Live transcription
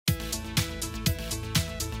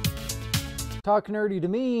Talk nerdy to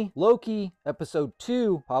me, Loki, episode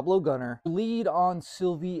 2, Pablo Gunner. Lead on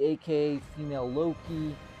Sylvie, aka female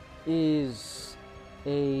Loki, is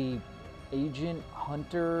a agent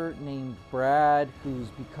hunter named Brad who's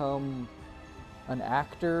become an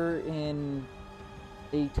actor in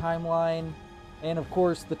a timeline. And of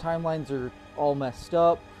course, the timelines are all messed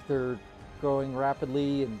up. They're growing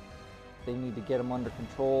rapidly and they need to get them under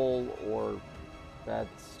control or bad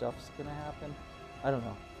stuff's gonna happen. I don't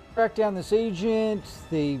know. Track down this agent,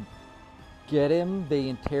 they get him, they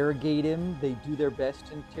interrogate him, they do their best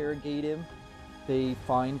to interrogate him. They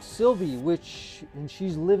find Sylvie, and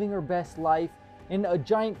she's living her best life in a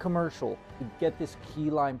giant commercial. You get this key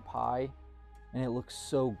lime pie, and it looks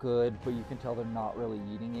so good, but you can tell they're not really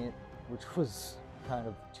eating it, which was kind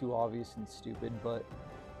of too obvious and stupid, but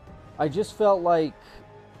I just felt like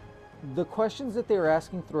the questions that they were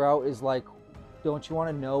asking throughout is like, don't you want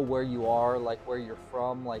to know where you are, like where you're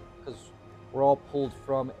from, like, because we're all pulled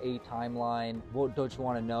from a timeline. What don't you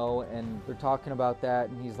want to know? And they're talking about that,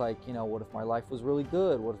 and he's like, you know, what if my life was really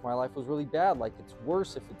good? What if my life was really bad? Like, it's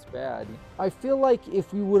worse if it's bad. I feel like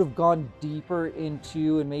if we would have gone deeper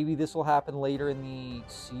into, and maybe this will happen later in the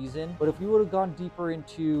season, but if we would have gone deeper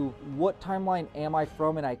into what timeline am I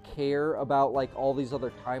from, and I care about like all these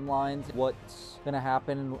other timelines, what's gonna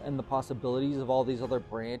happen, and the possibilities of all these other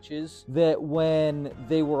branches, that when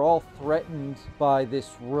they were all threatened by this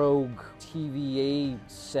rogue TVA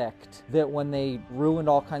sect, that when they ruined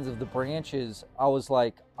all kinds of the branches, I was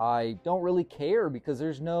like, I don't really care because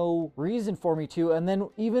there's no reason for me to. And then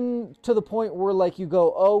even to the point where like you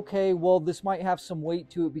go, okay, well, this might have some weight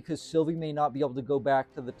to it because Sylvie may not be able to go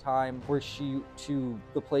back to the time where to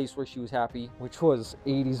the place where she was happy, which was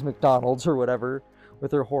 80s McDonald's or whatever,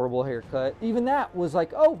 with her horrible haircut. Even that was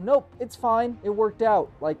like, oh, nope, it's fine. It worked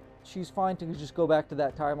out. Like, she's fine to just go back to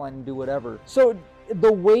that timeline and do whatever. So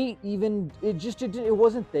the weight, even, it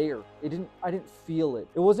wasn't there. I didn't feel it.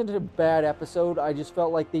 It wasn't a bad episode. I just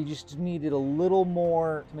felt like they just needed a little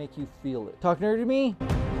more to make you feel it. Talk nerdy to me?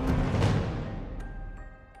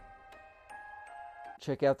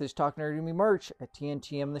 Check out this Talk Nerdy to Me merch at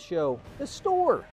TNTMTheShow, the store.